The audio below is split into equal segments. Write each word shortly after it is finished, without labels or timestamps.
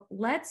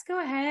let's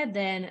go ahead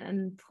then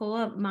and pull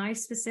up my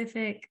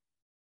specific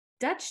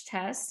Dutch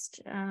test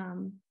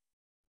and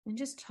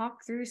just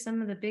talk through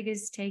some of the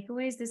biggest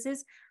takeaways. This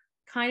is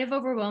kind of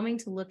overwhelming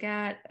to look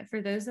at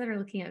for those that are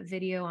looking at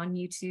video on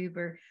YouTube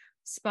or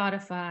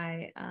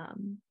Spotify.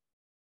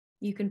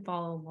 You can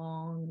follow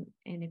along,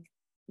 and if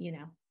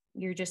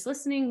you're just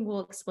listening,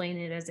 we'll explain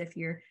it as if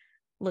you're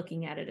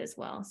looking at it as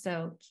well.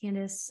 So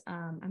Candace,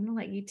 I'm going to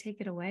let you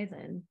take it away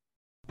then.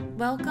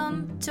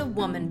 Welcome to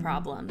Woman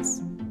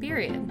Problems,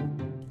 period.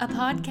 A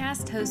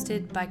podcast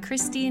hosted by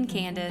Christy and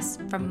Candace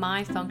from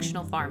My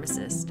Functional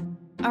Pharmacist.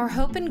 Our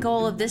hope and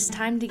goal of this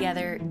time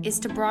together is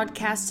to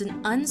broadcast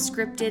an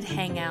unscripted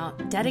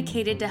hangout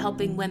dedicated to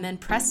helping women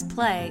press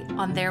play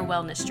on their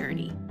wellness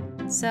journey.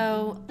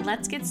 So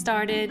let's get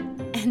started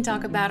and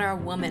talk about our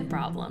woman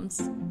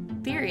problems,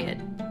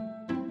 period.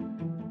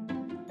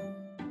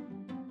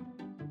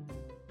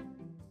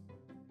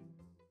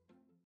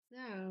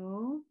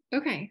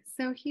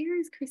 So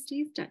here's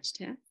Christy's Dutch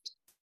test.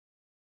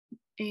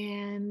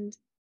 And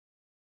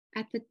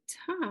at the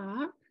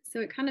top, so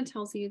it kind of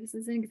tells you, this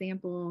is an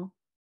example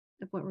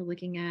of what we're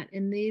looking at.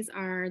 And these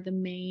are the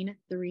main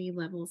 3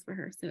 levels for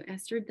her. So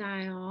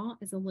estradiol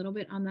is a little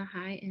bit on the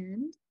high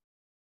end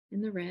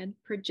in the red.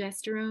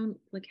 Progesterone,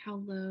 look how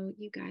low,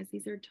 you guys,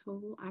 these are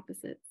total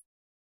opposites.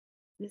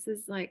 This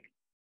is like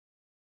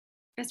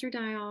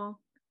estradiol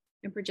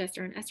and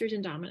progesterone,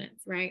 estrogen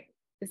dominance, right?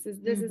 This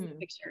is the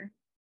picture.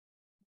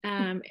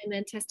 And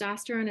then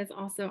testosterone is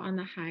also on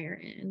the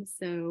higher end,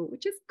 so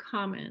which is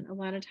common. A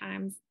lot of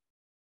times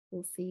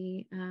we'll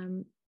see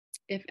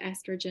if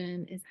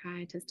estrogen is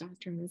high,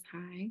 testosterone is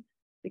high,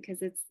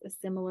 because it's a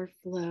similar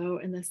flow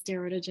in the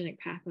steroidogenic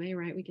pathway,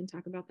 right? We can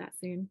talk about that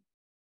soon.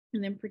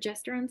 And then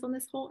progesterone's on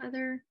this whole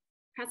other,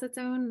 has its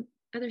own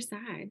other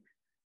side.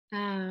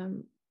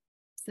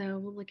 So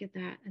we'll look at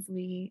that as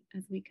we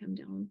come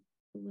down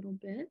a little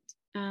bit.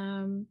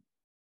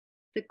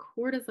 The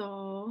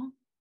cortisol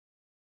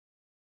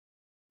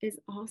is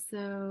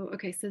also,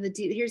 okay, so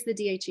here's the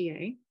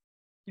DHEA,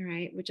 all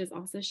right, which is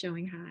also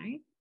showing high.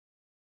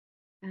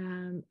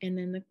 And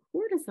then the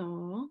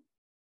cortisol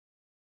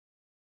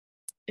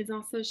is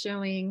also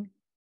showing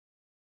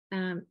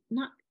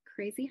not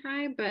crazy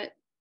high, but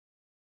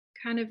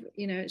kind of,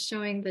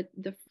 showing that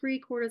the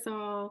free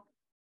cortisol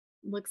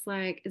looks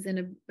like is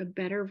in a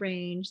better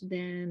range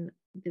than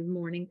the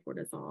morning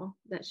cortisol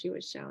that she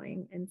was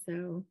showing. And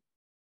so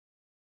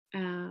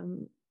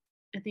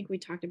I think we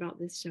talked about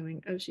this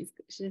showing, she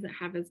doesn't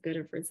have as good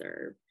of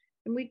reserve.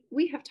 And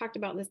we have talked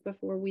about this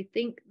before. We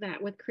think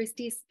that with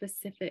Christy's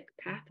specific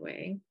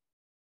pathway,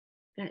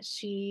 that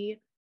she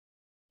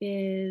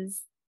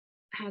has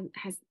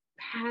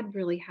had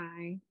really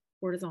high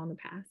cortisol in the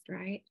past,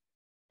 right?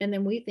 And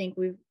then we think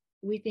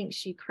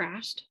she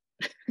crashed.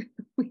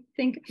 we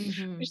think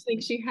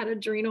she had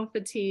adrenal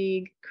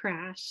fatigue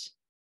crash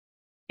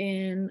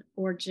in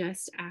or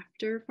just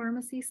after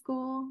pharmacy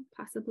school,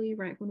 possibly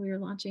right when we were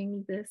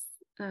launching this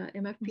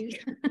MFP.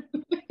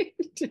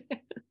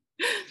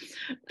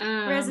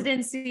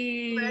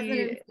 Residency,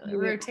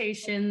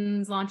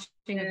 rotations, launching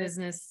a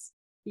business.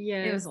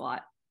 Yeah, it was a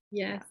lot.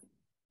 Yes,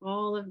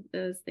 all of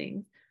those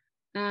things.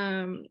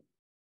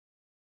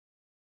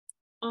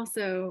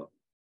 Also,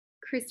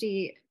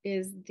 Christy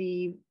is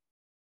the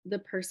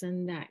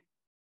person that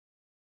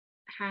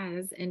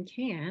has and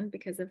can,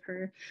 because of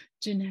her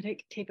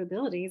genetic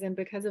capabilities and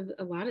because of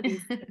a lot of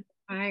these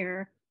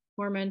higher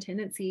hormone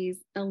tendencies,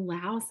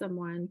 allow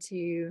someone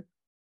to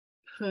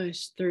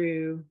push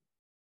through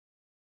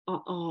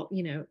all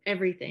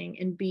everything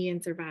and be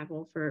in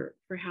survival for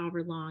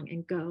however long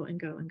and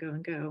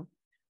go,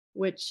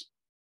 which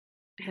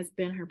has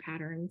been her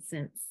pattern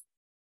since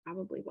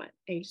probably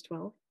age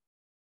 12,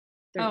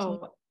 13?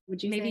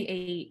 Would you maybe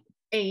say?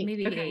 8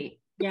 maybe okay. 8.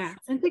 Yeah.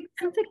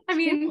 I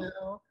mean,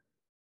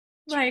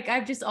 like,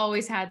 I've just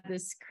always had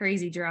this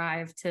crazy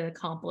drive to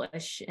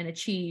accomplish and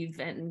achieve,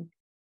 and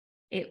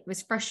it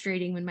was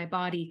frustrating when my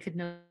body could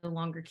no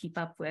longer keep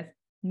up with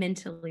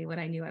mentally what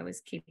I knew I was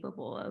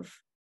capable of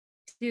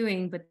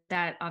doing. But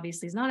that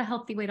obviously is not a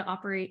healthy way to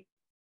operate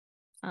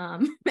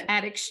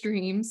at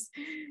extremes.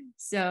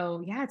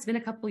 So yeah, it's been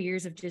a couple of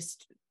years of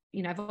just,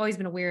 I've always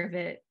been aware of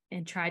it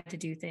and tried to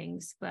do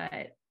things,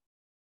 but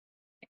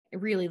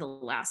really the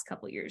last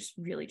couple of years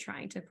really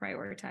trying to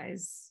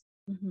prioritize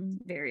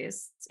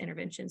various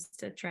interventions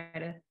to try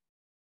to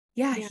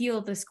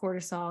heal this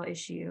cortisol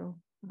issue.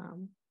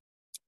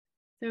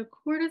 So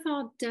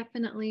cortisol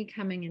definitely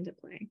coming into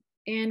play,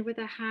 and with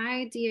a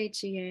high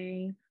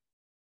DHEA,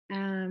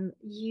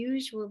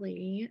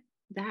 usually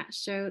that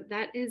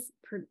is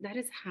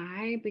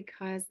high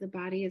because the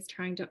body is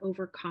trying to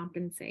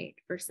overcompensate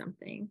for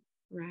something,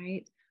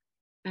 right?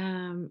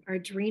 Our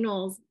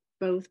adrenals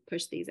both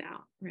push these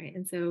out, right?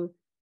 And so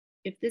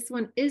if this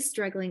one is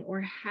struggling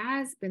or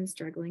has been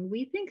struggling,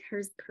 we think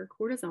her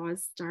cortisol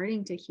is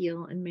starting to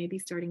heal and maybe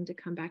starting to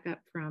come back up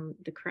from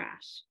the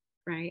crash,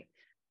 right?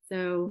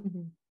 So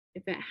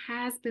if it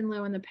has been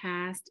low in the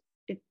past,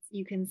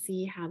 you can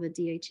see how the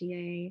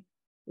DHEA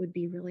would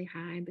be really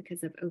high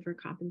because of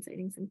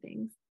overcompensating some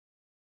things.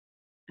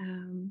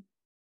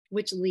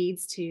 which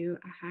leads to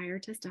a higher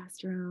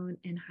testosterone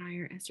and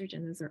higher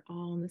estrogen. Those are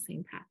all in the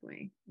same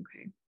pathway.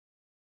 Okay.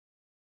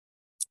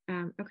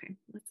 Okay,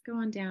 let's go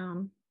on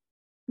down.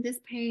 This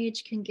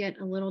page can get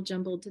a little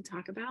jumbled to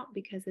talk about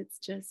because it's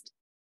just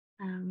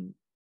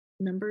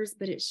numbers,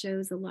 but it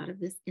shows a lot of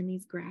this in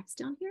these graphs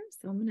down here.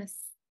 So I'm going to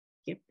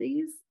skip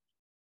these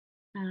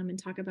and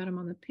talk about them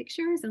on the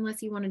pictures,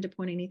 unless you wanted to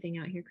point anything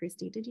out here,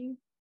 Christy, did you?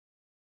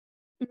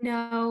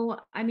 No,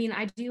 I mean,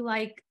 I do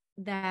like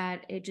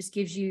that it just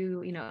gives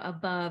you, you know,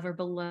 above or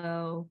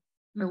below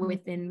or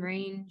within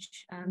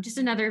range. Just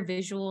another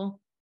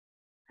visual.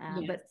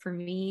 Yes. But for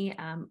me,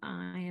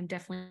 I am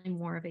definitely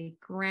more of a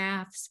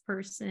graphs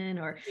person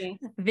or Yes.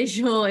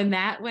 visual in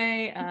that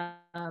way.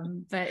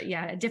 But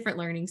yeah, different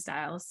learning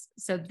styles.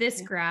 So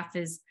this graph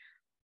is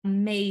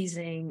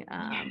amazing.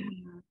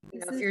 You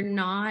know, if you're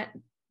not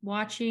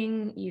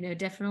watching, you know,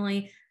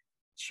 definitely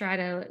try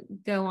to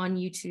go on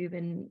YouTube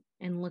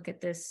and look at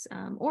this,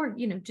 or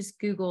you know, just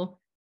Google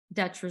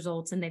Dutch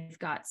results, and they've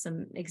got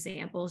some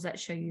examples that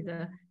show you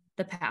the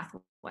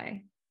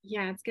pathway.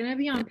 Yeah, it's going to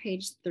be on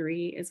page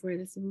 3 is where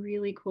this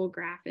really cool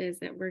graph is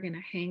that we're going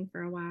to hang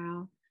for a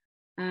while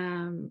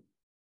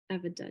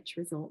of a Dutch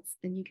results.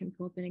 And you can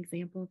pull up an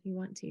example if you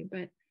want to.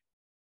 But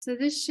so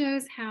this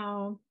shows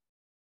how,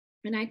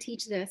 and I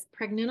teach this,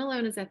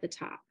 pregnenolone is at the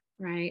top,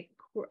 right?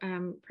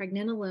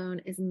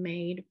 Pregnenolone is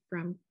made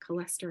from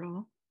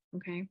cholesterol,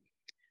 okay?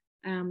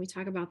 We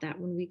talk about that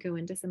when we go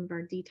into some of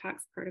our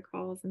detox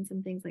protocols and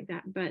some things like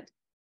that. But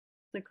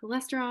the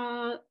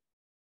cholesterol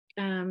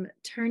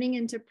turning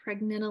into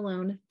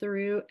pregnenolone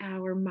through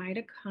our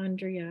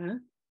mitochondria.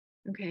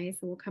 Okay,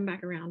 so we'll come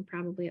back around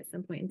probably at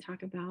some point and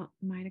talk about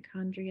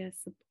mitochondria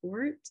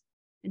support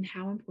and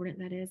how important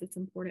that is. It's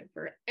important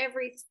for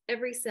every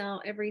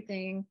cell,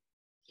 everything.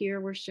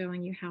 Here we're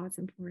showing you how it's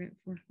important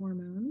for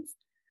hormones.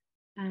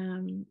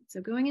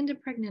 So going into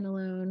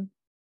pregnenolone,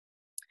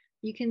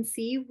 you can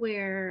see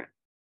where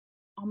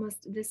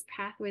almost this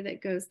pathway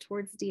that goes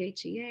towards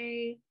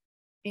DHEA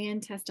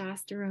and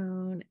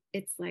testosterone,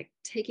 it's like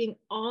taking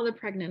all the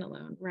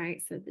pregnenolone,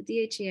 right? So the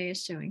DHEA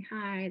is showing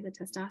high, the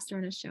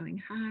testosterone is showing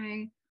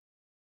high.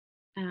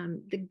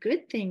 The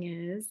good thing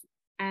is,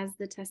 as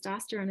the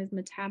testosterone is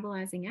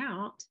metabolizing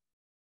out,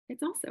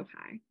 it's also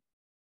high.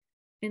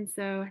 And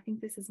so I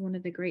think this is one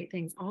of the great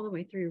things all the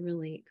way through,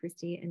 really,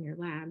 Christy, in your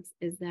labs,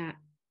 is that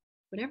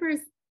whatever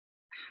is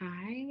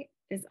high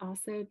is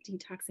also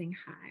detoxing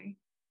high.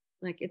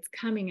 Like it's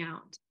coming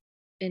out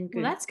in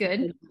good. Well, that's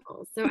good.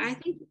 So I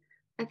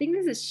think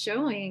this is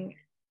showing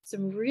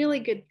some really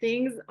good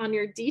things on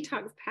your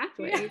detox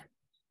pathways.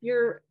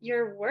 Yeah.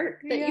 Your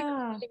work that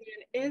you're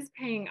doing is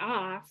paying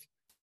off.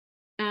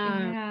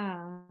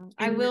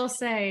 I will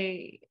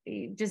say,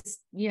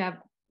 just yeah,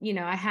 you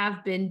know, I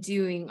have been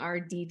doing our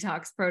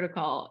detox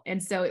protocol,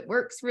 and so it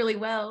works really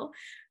well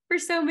for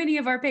so many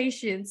of our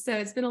patients. So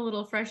it's been a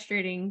little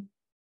frustrating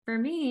for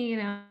me, you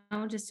know,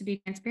 just to be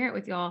transparent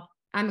with y'all.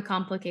 I'm a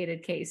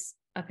complicated case,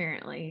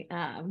 apparently.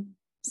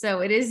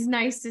 So it is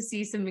nice to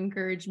see some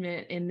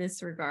encouragement in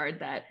this regard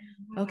that,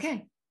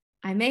 okay,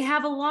 I may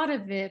have a lot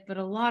of it, but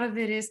a lot of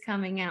it is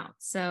coming out.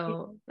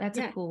 So that's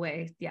a cool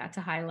way,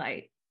 to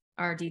highlight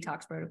our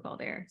detox protocol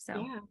there.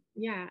 So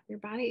yeah, your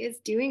body is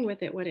doing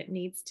with it what it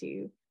needs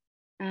to,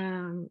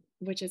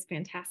 which is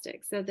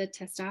fantastic. So the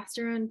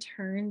testosterone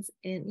turns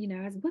in, you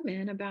know, as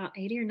women, about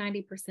 80 or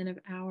 90% of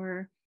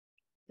our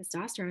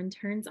testosterone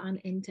turns on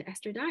into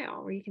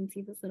estradiol, where you can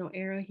see this little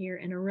arrow here,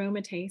 and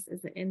aromatase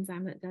is the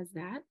enzyme that does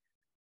that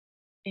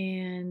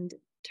and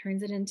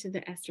turns it into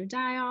the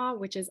estradiol,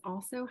 which is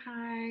also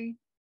high.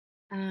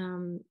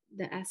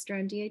 The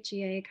estrone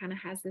DHEA kind of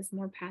has this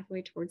more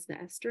pathway towards the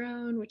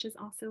estrone, which is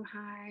also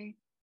high.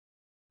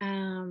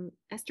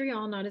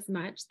 Estriol, not as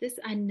much. This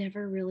I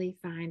never really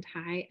find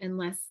high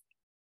unless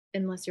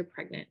you're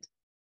pregnant.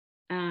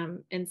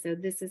 And so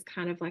this is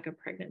kind of like a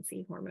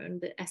pregnancy hormone,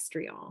 the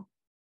estriol.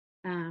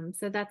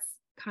 So that's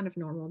kind of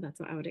normal. That's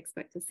what I would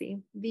expect to see.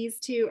 These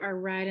two are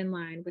right in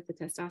line with the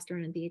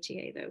testosterone and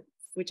DHEA, though,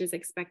 which is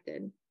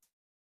expected.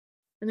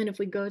 And then if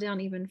we go down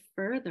even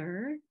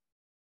further,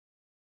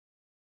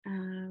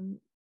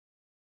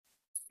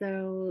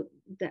 so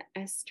the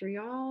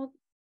estrogen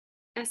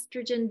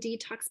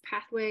detox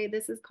pathway,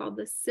 this is called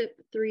the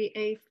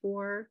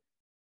CYP3A4,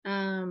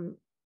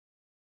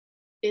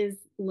 is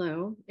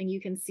low, and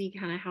you can see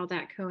kind of how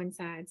that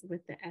coincides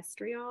with the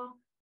estriol.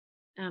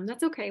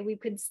 That's okay. We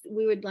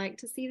would like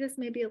to see this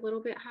maybe a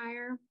little bit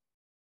higher,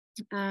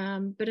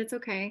 but it's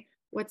okay.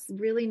 What's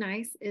really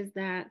nice is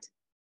that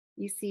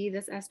you see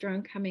this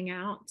estrone coming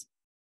out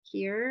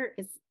here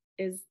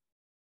is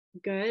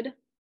good.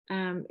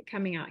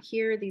 Coming out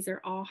here, these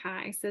are all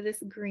high. So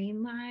this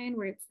green line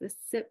where it's the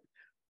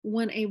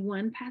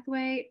CYP1A1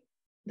 pathway,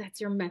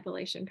 that's your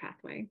methylation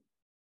pathway.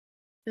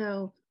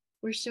 So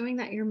we're showing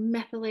that you're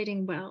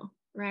methylating well,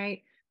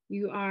 right?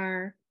 You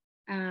are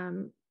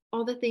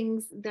all the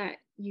things that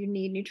you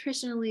need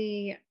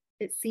nutritionally.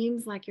 It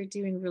seems like you're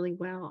doing really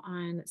well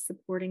on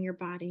supporting your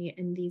body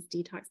in these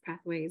detox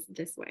pathways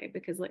this way,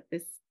 because like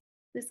this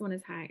one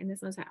is high and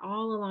this one's high,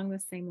 all along the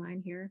same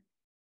line here.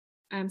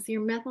 So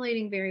you're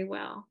methylating very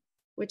well,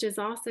 which is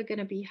also going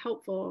to be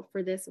helpful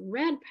for this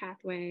red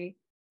pathway,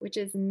 which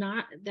is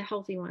not the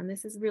healthy one.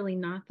 This is really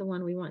not the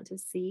one we want to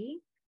see.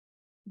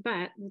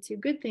 But the two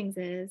good things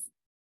is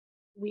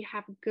we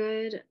have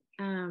good,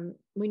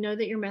 we know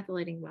that you're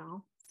methylating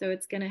well. So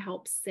it's going to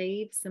help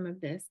save some of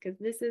this, because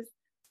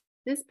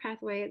this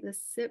pathway, the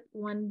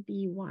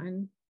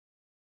CYP1B1,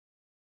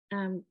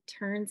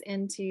 turns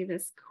into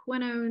this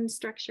quinone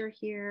structure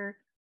here,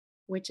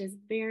 which is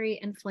very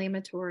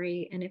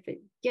inflammatory. And if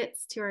it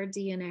gets to our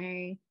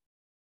DNA,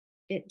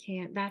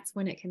 that's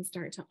when it can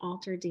start to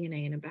alter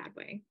DNA in a bad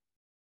way.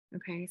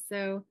 Okay,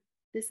 so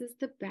this is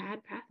the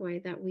bad pathway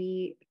that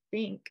we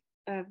think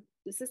of.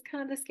 This is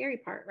kind of the scary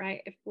part,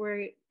 right? If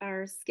we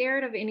are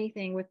scared of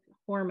anything with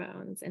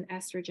hormones and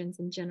estrogens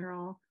in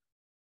general,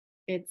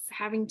 it's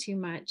having too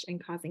much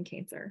and causing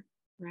cancer,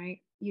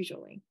 right?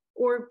 Usually,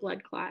 or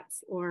blood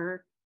clots,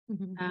 or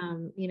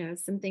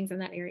some things in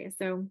that area.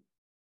 So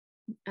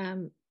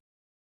the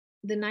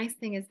nice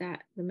thing is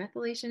that the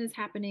methylation is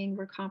happening.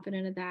 We're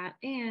confident of that.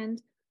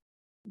 And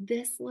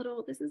this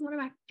is one of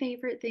my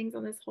favorite things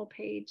on this whole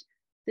page,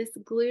 this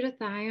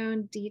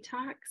glutathione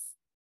detox.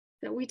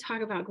 That we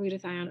talk about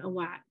glutathione a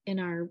lot in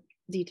our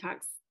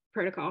detox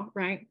protocol,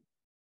 right?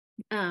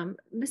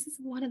 This is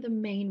one of the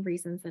main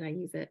reasons that I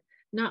use it.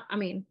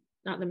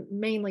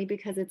 Mainly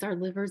because it's our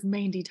liver's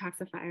main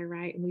detoxifier,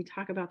 right? And we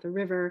talk about the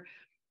river,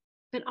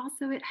 but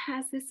also it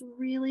has this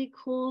really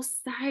cool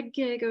side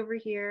gig over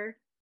here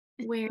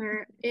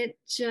where it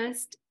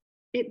just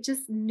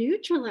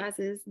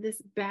neutralizes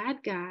this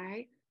bad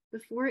guy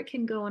before it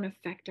can go and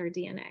affect our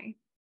DNA.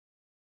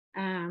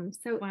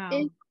 So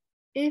wow.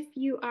 if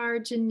you are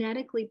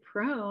genetically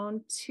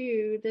prone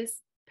to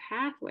this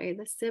pathway,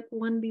 the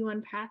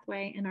CYP1B1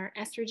 pathway, and our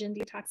estrogen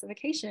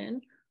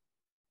detoxification,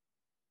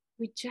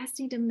 we just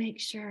need to make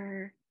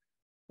sure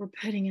we're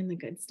putting in the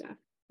good stuff,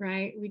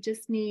 right? We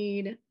just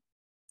need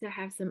to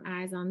have some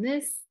eyes on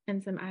this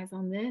and some eyes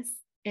on this,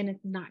 and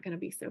it's not going to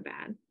be so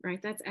bad,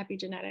 right? That's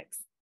epigenetics,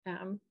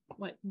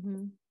 what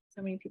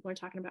so many people are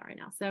talking about right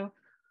now. So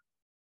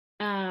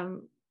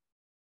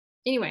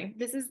anyway,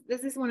 this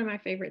is one of my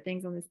favorite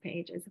things on this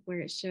page, is where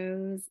it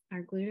shows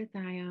our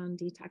glutathione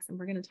detox, and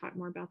we're going to talk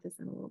more about this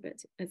in a little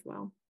bit as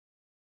well.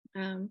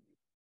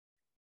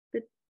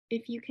 But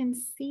if you can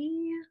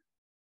see,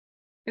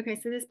 okay,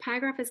 so this pie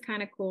graph is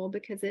kind of cool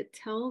because it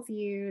tells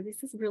you,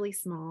 this is really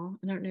small.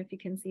 I don't know if you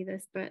can see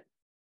this, but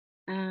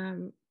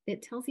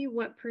it tells you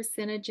what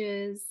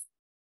percentages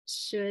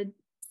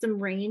some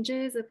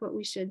ranges of what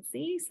we should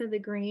see. So the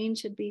green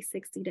should be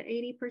 60 to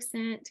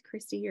 80%.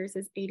 Christy, yours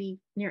is 80,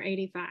 near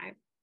 85.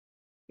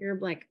 You're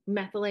like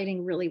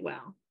methylating really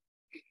well.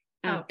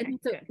 Okay,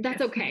 so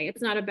that's okay.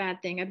 It's not a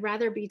bad thing. I'd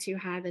rather be too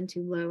high than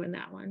too low in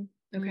that one.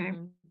 Okay.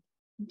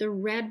 The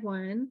red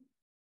one,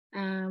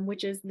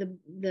 which is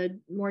the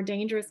more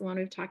dangerous one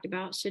we've talked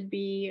about, should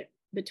be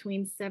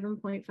between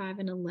 7.5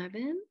 and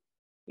 11.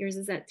 Yours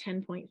is at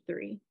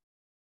 10.3.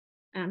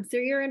 So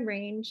you're in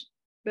range,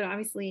 but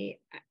obviously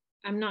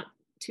I'm not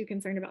too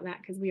concerned about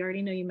that because we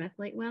already know you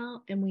methylate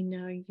well and we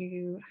know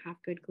you have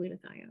good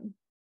glutathione.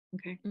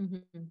 Okay,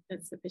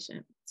 that's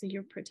sufficient. So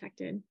you're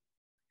protected.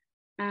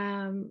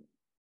 And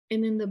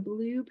then the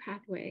blue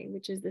pathway,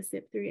 which is the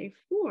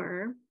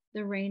CYP3A4,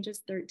 the range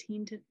is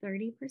 13 to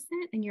 30%,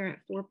 and you're at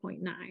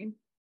 4.9.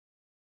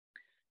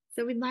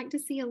 So we'd like to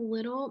see a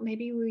little,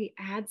 maybe we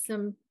add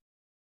some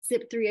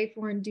CYP3A4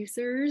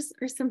 inducers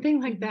or something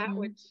like that,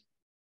 which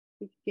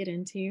we could get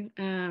into.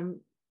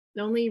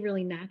 The only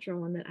really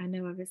natural one that I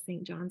know of is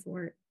St. John's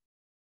wort,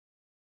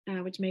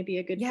 which may be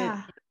a good fit.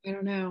 I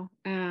don't know.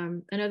 I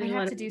know there's a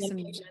lot of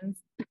limitations.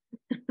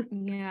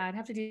 Yeah, I'd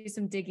have to do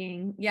some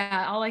digging.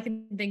 Yeah, all I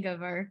can think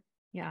of are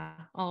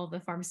all the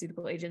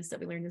pharmaceutical agents that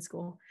we learned in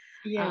school.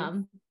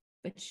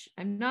 Which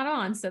I'm not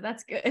on, so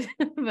that's good.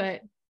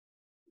 But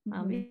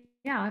I'll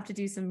have to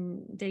do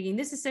some digging.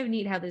 This is so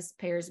neat how this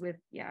pairs with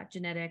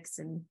genetics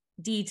and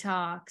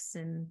detox,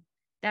 and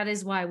that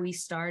is why we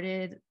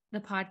started the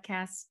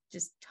podcast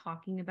just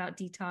talking about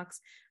detox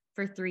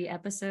for 3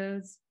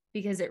 episodes,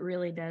 because it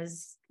really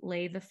does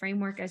lay the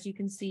framework, as you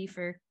can see,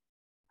 for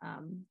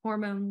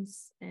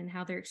hormones and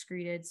how they're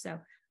excreted. So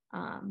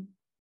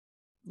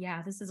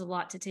this is a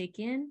lot to take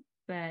in,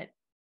 but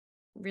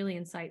really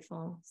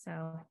insightful.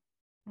 So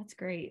that's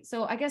great.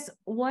 So I guess,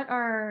 what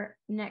are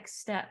next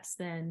steps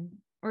then?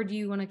 Or do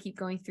you want to keep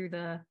going through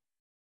the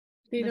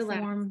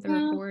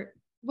report?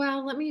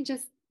 Well, let me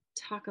just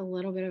talk a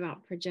little bit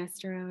about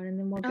progesterone, and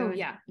then we'll go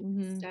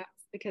into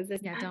steps, because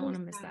don't want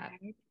to miss that.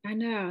 I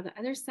know the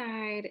other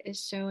side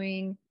is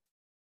showing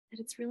that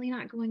it's really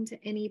not going to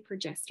any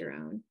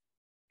progesterone.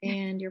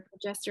 And your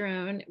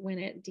progesterone, when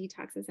it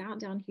detoxes out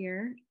down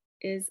here,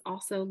 is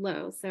also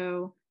low.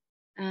 So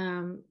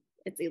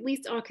it's at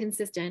least all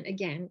consistent.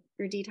 Again,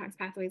 your detox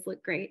pathways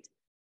look great.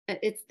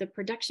 It's the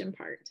production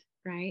part,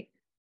 right?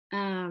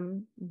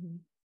 And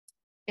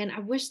I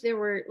wish there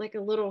were like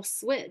a little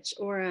switch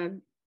or a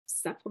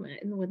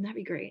supplement, and wouldn't that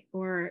be great?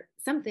 Or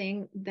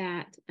something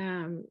that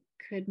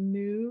could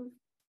move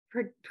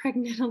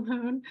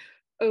pregnenolone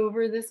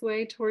over this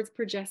way towards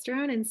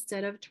progesterone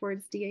instead of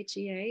towards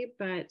DHEA,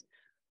 but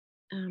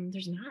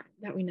there's not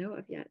that we know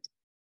of yet.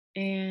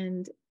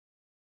 And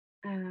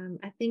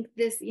I think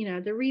this,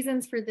 the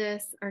reasons for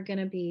this are going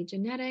to be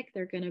genetic.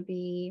 They're going to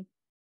be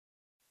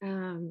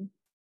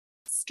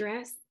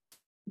stress.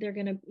 They're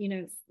going to,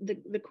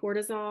 the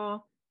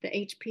cortisol, the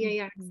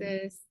HPA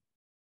axis,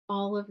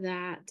 all of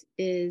that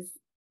is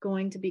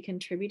going to be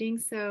contributing.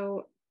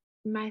 So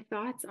my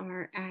thoughts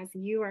are, as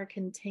you are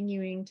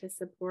continuing to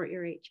support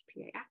your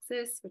HPA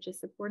axis, which is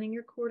supporting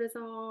your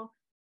cortisol,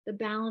 the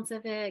balance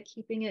of it,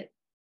 keeping it,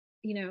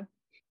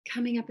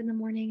 coming up in the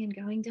morning and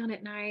going down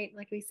at night,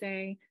 like we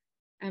say,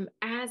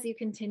 as you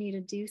continue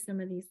to do some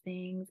of these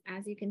things,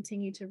 as you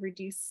continue to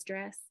reduce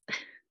stress,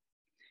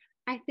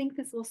 I think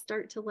this will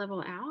start to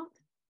level out.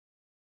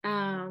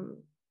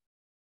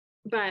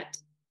 But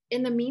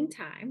in the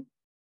meantime,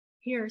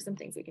 here are some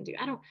things we can do.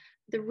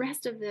 The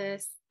rest of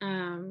this,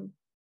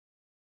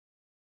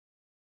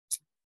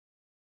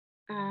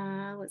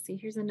 let's see,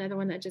 here's another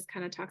one that just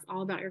kind of talks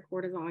all about your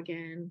cortisol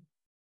again.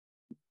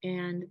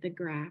 And the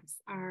graphs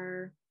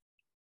are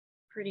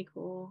pretty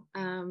cool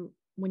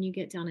when you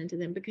get down into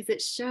them, because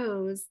it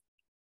shows,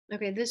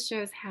 this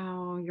shows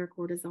how your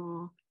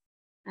cortisol,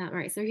 all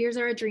right, so here's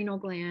our adrenal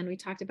gland. We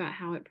talked about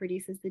how it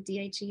produces the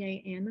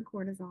DHEA and the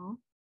cortisol.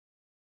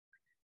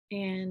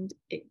 And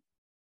it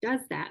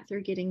does that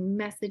through getting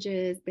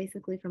messages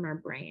basically from our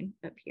brain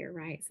up here,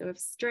 right? So if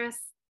stress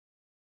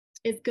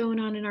is going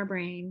on in our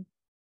brain,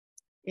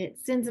 it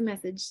sends a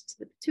message to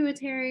the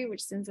pituitary,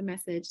 which sends a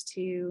message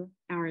to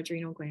our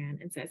adrenal gland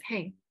and says,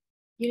 hey,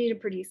 you need to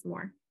produce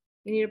more.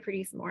 You need to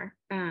produce more.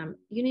 You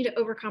need to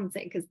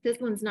overcompensate because this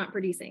one's not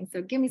producing.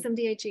 So give me some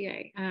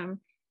DHEA.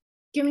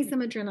 Give me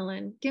some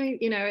adrenaline. Give me,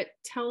 it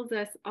tells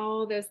us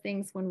all those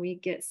things when we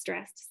get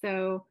stressed.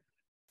 So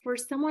for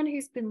someone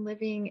who's been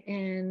living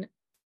in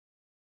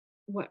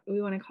what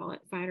we want to call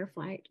it fight or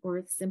flight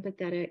or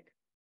sympathetic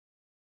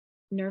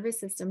nervous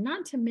system,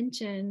 not to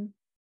mention,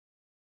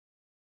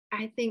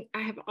 I think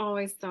I have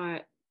always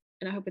thought,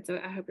 and I hope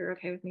you're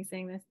okay with me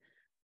saying this,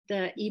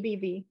 the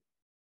EBV.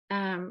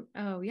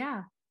 Oh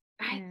yeah.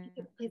 I think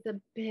it plays a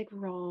big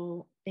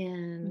role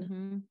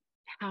in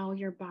how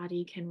your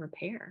body can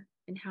repair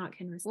and how it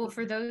can respond. Well,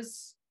 for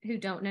those who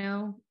don't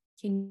know,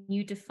 can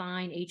you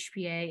define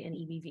HPA and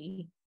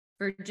EBV?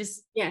 For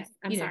just, yes,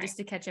 I'm sorry. Just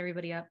to catch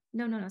everybody up.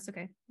 No, it's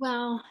okay.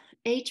 Well,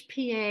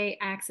 HPA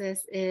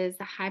axis is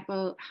the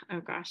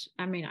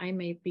I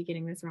may be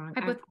getting this wrong.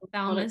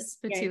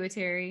 Hypothalamus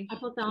pituitary.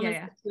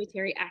 Hypothalamus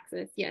pituitary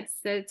axis. Yes.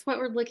 So it's what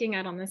we're looking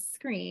at on the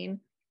screen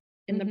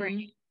in the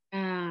brain.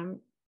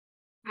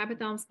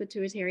 Hypothalamus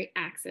pituitary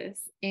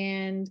axis.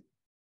 And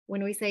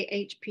when we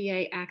say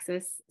HPA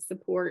axis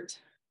support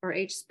or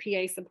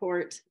HPA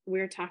support,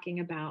 we're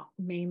talking about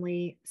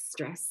mainly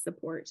stress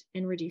support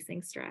and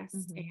reducing stress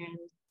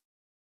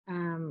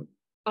and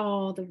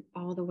all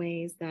the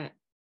ways that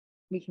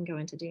we can go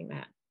into doing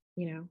that.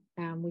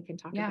 We can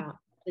talk about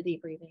the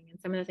deep breathing and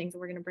some of the things that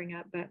we're going to bring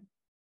up, but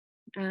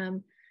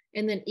and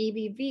then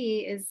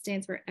EBV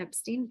stands for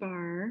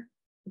Epstein-Barr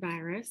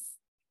virus,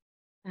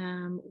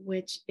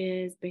 which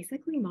is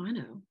basically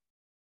mono,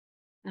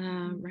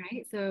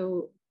 right?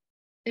 So,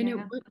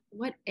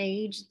 what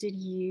age did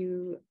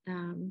you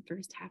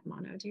first have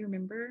mono? Do you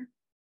remember?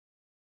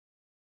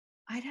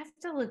 I'd have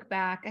to look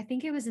back. I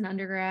think it was an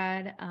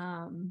undergrad.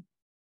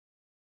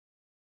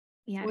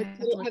 Would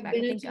it have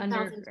been in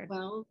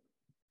 2012?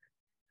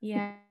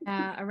 Yeah,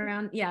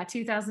 around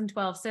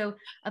 2012. So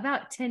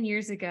about 10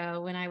 years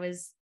ago, when I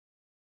was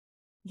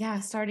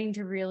starting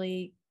to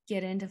really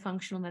get into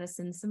functional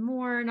medicine some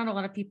more. Not a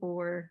lot of people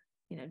were,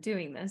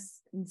 doing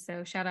this. And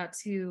so shout out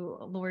to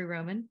Lori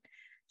Roman.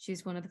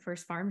 She's one of the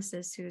first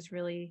pharmacists who was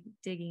really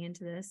digging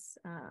into this.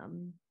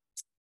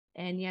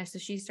 So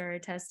she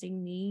started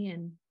testing me,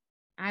 and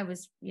I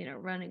was,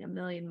 running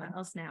 1,000,000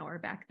 miles an hour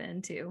back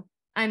then too.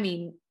 I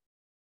mean,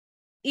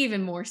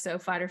 even more so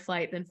fight or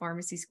flight than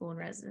pharmacy school and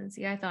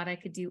residency. I thought I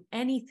could do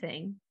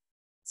anything.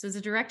 So it's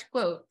a direct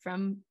quote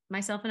from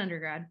myself in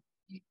undergrad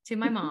to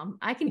my mom.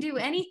 I can do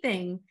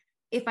anything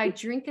if I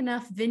drink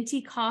enough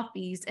venti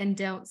coffees and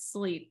don't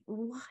sleep.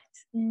 What?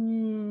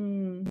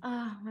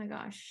 Oh my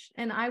gosh.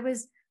 And I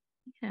was,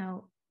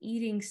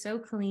 eating so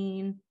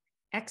clean,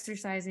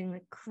 exercising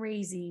like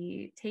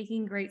crazy,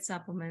 taking great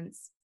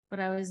supplements, but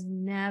I was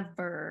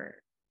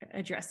never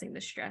addressing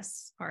the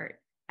stress part.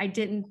 I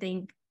didn't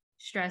think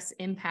stress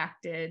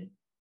impacted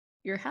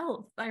your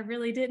health. I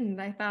really didn't.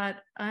 I thought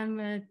I'm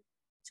a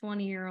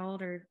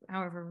 20-year-old or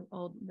however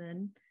old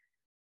then.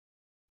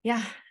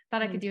 Yeah,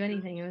 thought I could do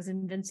anything. It was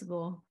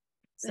invincible.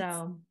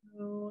 So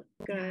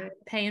good.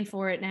 Paying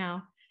for it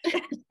now.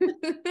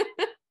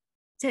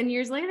 10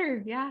 years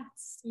later, it'll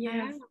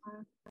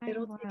take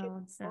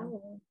its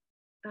toll.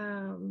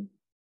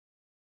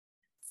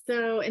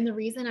 So, and the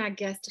reason I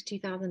guessed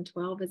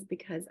 2012 is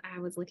because I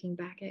was looking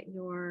back at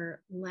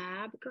your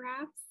lab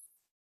graphs.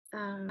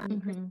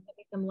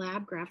 Some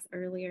lab graphs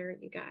earlier,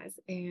 you guys,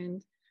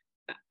 and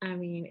I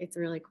mean, it's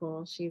really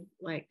cool. She's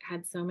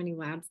had so many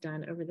labs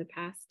done over the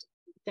past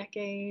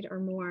decade or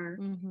more.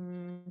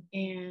 Mm-hmm.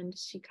 And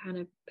she kind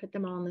of put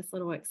them all on this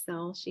little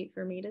Excel sheet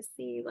for me to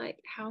see like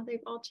how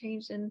they've all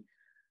changed. And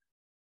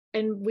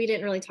we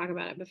didn't really talk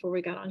about it before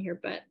we got on here,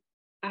 but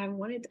I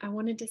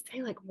wanted to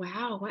say like,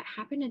 wow, what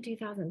happened in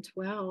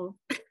 2012?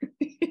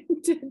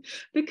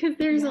 Because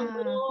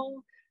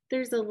Yeah.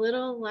 there's a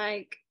little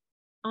like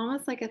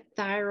almost like a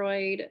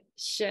thyroid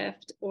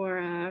shift,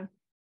 or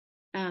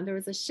there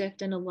was a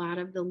shift in a lot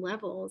of the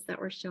levels that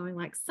were showing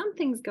like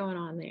something's going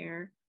on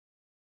there.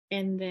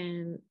 And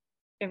then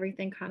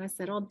everything kind of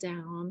settled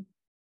down.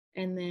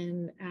 And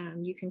then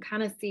you can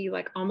kind of see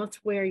like almost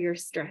where your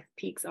stress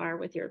peaks are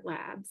with your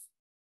labs.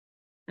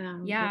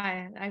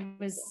 Yeah,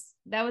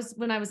 that was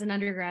when I was an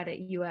undergrad at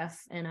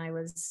UF, and I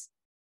was,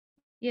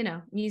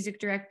 music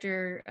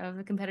director of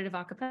a competitive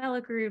a cappella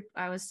group.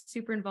 I was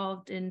super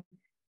involved in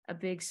a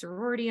big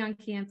sorority on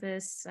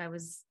campus. I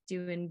was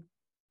doing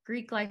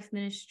Greek life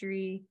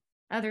ministry,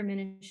 other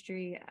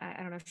ministry.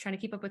 I don't know, trying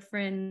to keep up with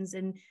friends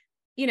and,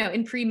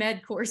 in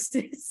pre-med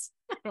courses.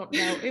 I don't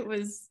know. It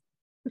was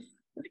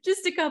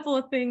just a couple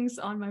of things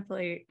on my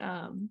plate.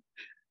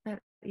 But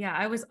yeah,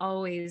 I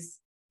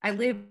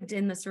lived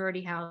in the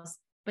sorority house,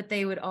 but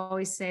they would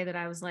always say that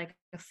I was like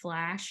a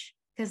flash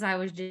because I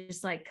was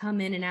just like come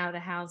in and out of the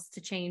house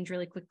to change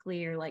really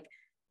quickly or like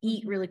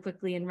eat really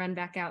quickly and run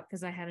back out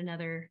because I had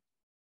another,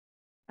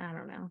 I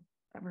don't know,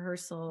 a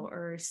rehearsal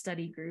or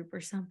study group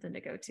or something to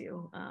go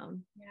to.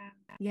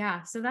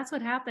 Yeah. So that's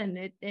what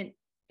happened.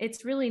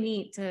 It's really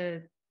neat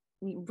to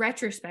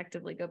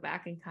retrospectively go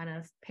back and kind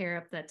of pair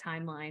up that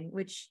timeline,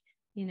 which,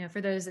 for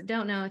those that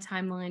don't know, a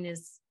timeline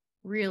is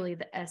really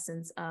the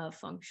essence of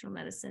functional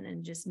medicine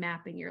and just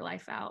mapping your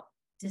life out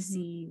to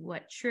see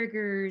what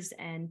triggers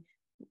and,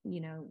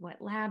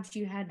 what labs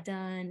you had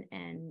done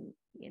and,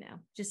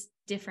 just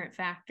different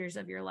factors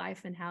of your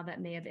life and how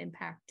that may have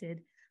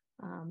impacted.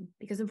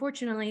 Because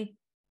unfortunately,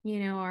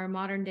 our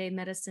modern day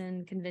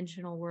medicine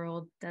conventional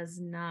world does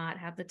not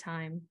have the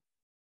time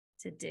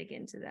to dig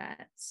into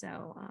that.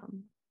 So,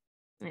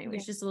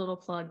 anyways, just a little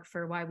plug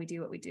for why we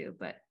do what we do.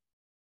 But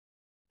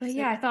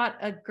yeah, I thought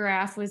a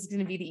graph was going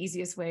to be the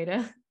easiest way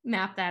to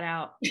map that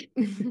out.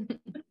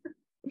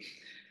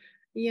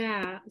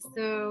 Yeah.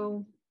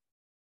 So,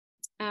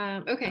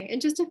 okay.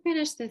 And just to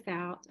finish this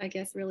out, I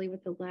guess really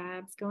with the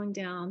labs, going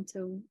down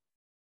to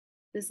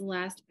this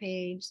last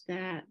page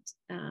that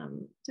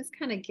just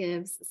kind of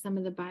gives some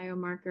of the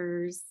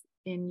biomarkers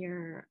in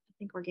your, I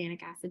think,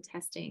 organic acid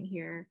testing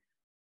here,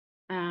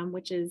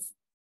 which is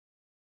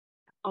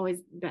always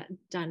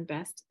done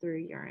best through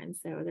urine.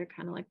 So they're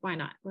kind of like, why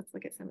not? Let's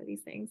look at some of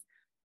these things.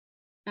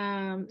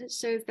 It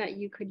shows that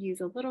you could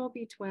use a little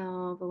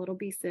B12, a little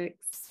B6.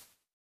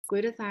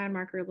 Glutathione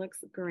marker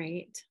looks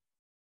great.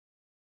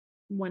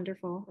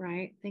 Wonderful,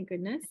 right? Thank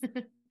goodness.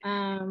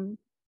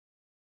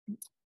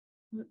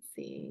 Let's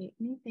see,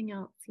 anything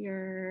else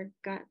here?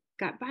 Gut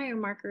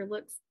biomarker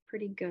looks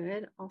pretty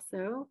good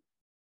also,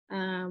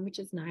 which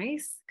is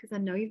nice because I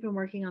know you've been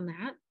working on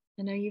that.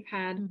 I know you've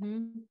had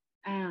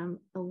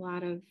a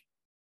lot of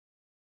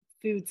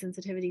food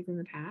sensitivities in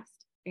the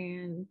past,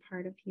 and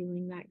part of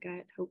healing that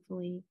gut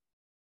hopefully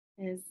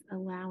is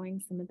allowing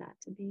some of that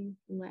to be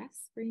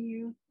less for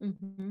you.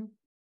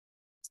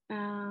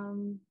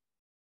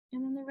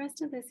 And then the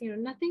rest of this,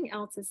 nothing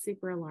else is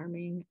super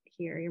alarming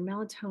here. Your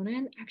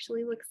melatonin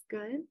actually looks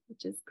good,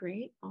 which is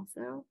great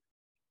also.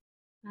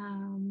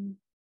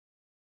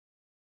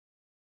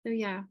 So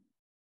yeah,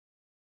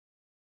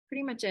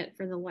 pretty much it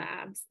for the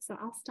labs. So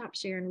I'll stop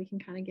sharing. We can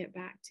kind of get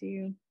back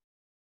to,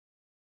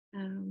 I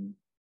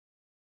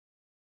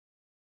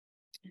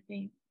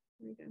think,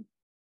 there we go.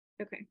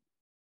 Okay.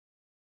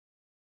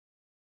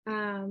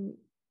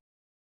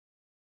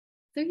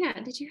 So yeah,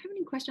 did you have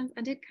any questions?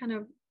 I did kind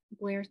of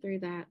blare through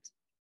that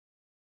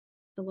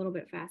a little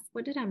bit fast.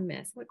 What did I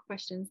miss? What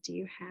questions do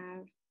you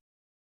have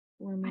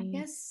for me? I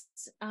guess,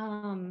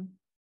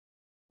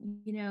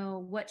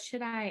 what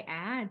should I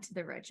add to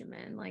the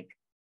regimen? Like,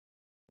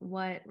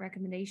 what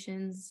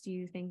recommendations do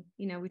you think?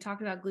 We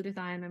talked about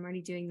glutathione. I'm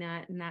already doing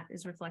that, and that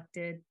is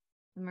reflected.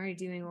 I'm already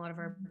doing a lot of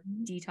our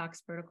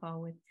detox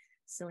protocol with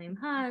psyllium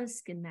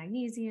husk and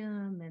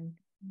magnesium and,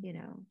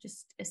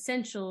 just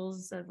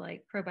essentials of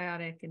like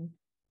probiotic and,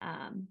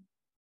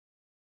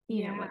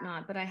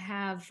 whatnot. But I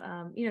have,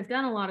 I've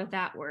done a lot of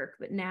that work,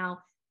 but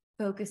now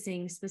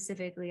focusing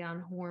specifically on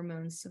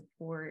hormone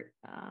support.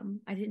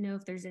 I didn't know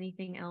if there's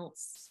anything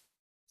else.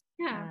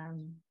 Yeah.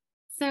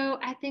 So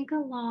I think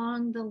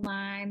along the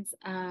lines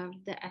of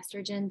the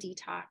estrogen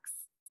detox,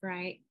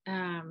 right?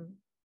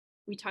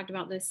 We talked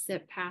about the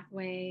CYP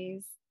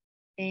pathways,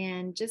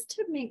 and just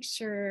to make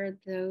sure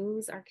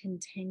those are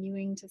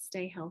continuing to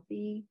stay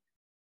healthy.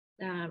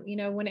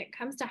 When it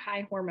comes to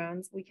high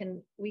hormones, we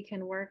can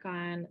work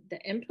on the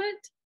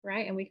input,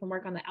 right? And we can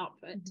work on the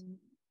output.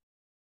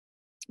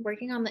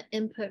 Working on the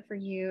input for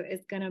you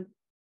is going to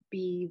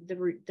be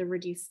the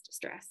reduced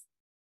stress,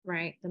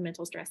 right? The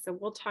mental stress. So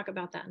we'll talk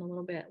about that in a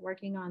little bit.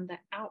 Working on the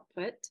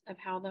output of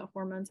how the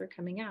hormones are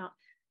coming out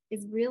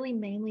is really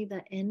mainly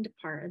the end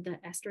part of the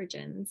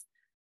estrogens.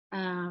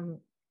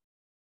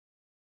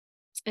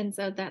 And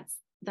so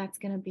that's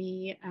going to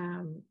be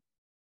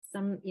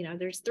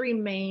there's 3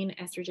 main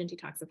estrogen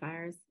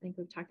detoxifiers. I think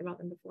we've talked about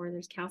them before.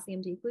 There's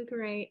calcium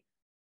D-glucarate,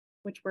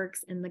 which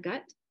works in the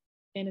gut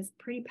and is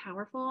pretty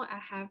powerful. I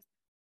have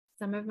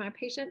some of my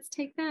patients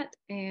take that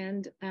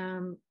and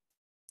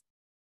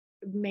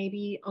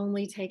maybe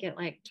only take it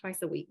like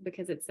twice a week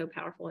because it's so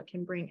powerful. It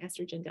can bring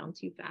estrogen down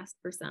too fast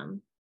for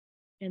some.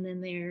 And then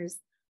there's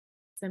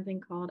something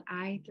called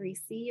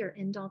I3C or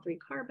indole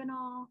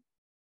 3-carbinol.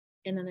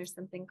 And then there's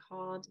something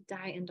called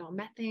diindole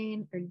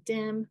methane or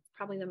DIM,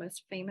 probably the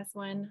most famous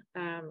one,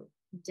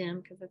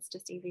 DIM, because it's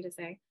just easy to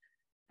say.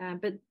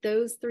 But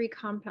those 3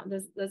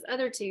 compounds, those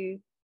other 2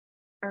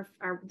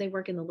 they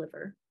work in the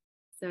liver.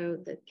 So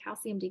the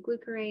calcium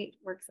D-glucarate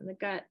works in the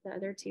gut. The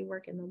other 2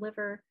 work in the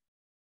liver.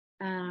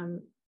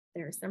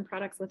 There are some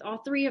products with all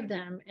 3 of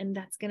them, and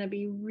that's going to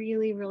be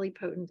really, really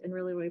potent and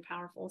really, really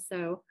powerful.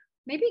 So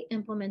maybe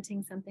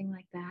implementing something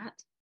like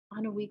that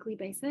on a weekly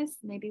basis,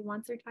 maybe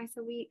once or twice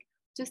a week,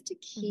 just to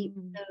keep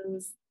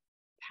those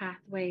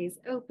pathways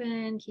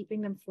open,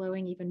 keeping them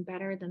flowing even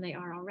better than they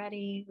are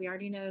already. We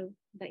already know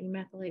that you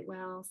methylate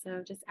well,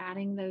 so just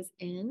adding those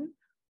in.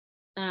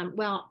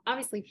 Well,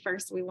 obviously,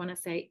 first we want to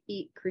say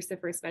eat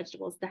cruciferous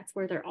vegetables. That's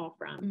where they're all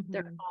from.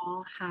 They're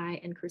all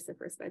high in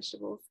cruciferous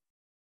vegetables.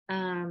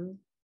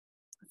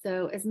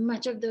 So as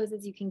much of those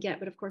as you can get.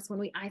 But of course, when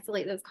we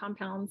isolate those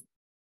compounds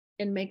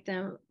and make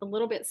them a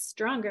little bit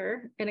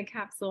stronger in a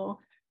capsule,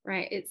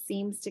 right, it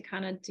seems to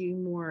kind of do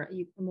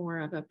more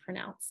of a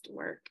pronounced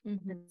work.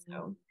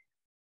 So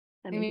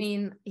I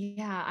mean,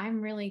 yeah,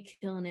 I'm really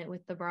killing it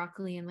with the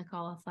broccoli and the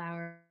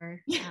cauliflower.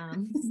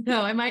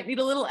 So I might need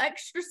a little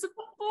extra support.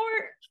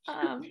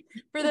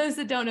 For those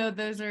that don't know,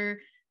 those are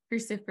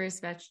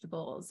cruciferous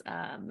vegetables.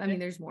 I mean,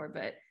 there's more,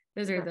 but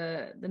those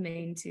are the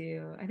main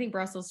 2. I think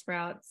Brussels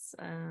sprouts.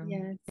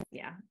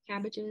 Yeah.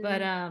 Cabbages.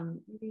 But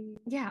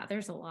yeah,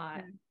 there's a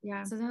lot.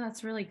 Yeah. So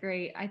that's really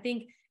great. I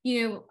think,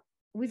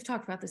 we've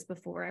talked about this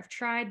before. I've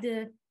tried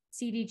the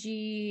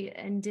CDG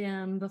and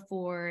DIM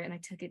before, and I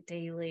took it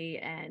daily,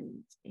 and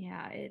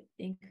yeah, it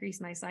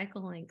increased my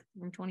cycle length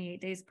from 28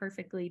 days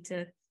perfectly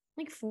to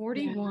like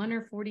 41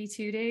 or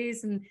 42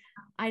 days. And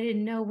I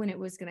didn't know when it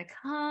was going to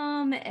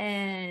come.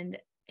 And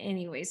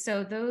anyway,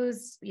 so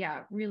those,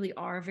 really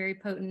are very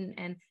potent.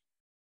 And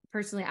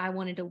personally, I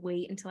wanted to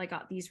wait until I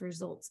got these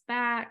results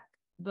back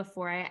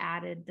before I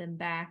added them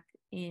back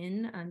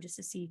in, just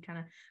to see kind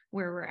of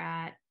where we're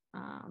at.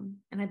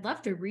 And I'd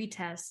love to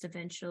retest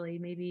eventually,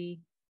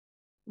 maybe,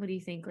 what do you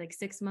think, like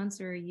 6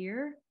 months or a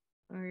year?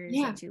 Or is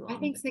that too long? I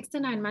think 6 to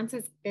 9 months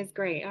is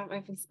great.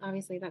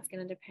 Obviously, that's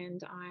going to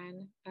depend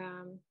on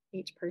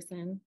each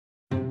person.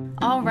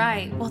 All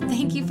right. Well,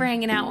 thank you for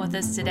hanging out with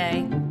us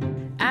today.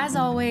 As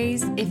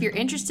always, if you're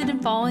interested in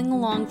following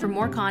along for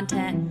more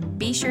content,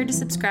 be sure to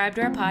subscribe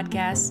to our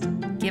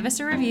podcast, give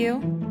us a review,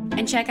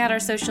 and check out our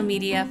social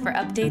media for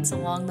updates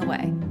along the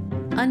way.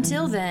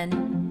 Until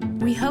then,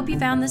 we hope you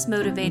found this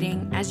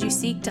motivating as you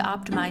seek to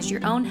optimize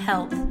your own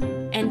health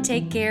and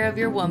take care of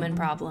your woman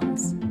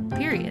problems.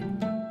 Period.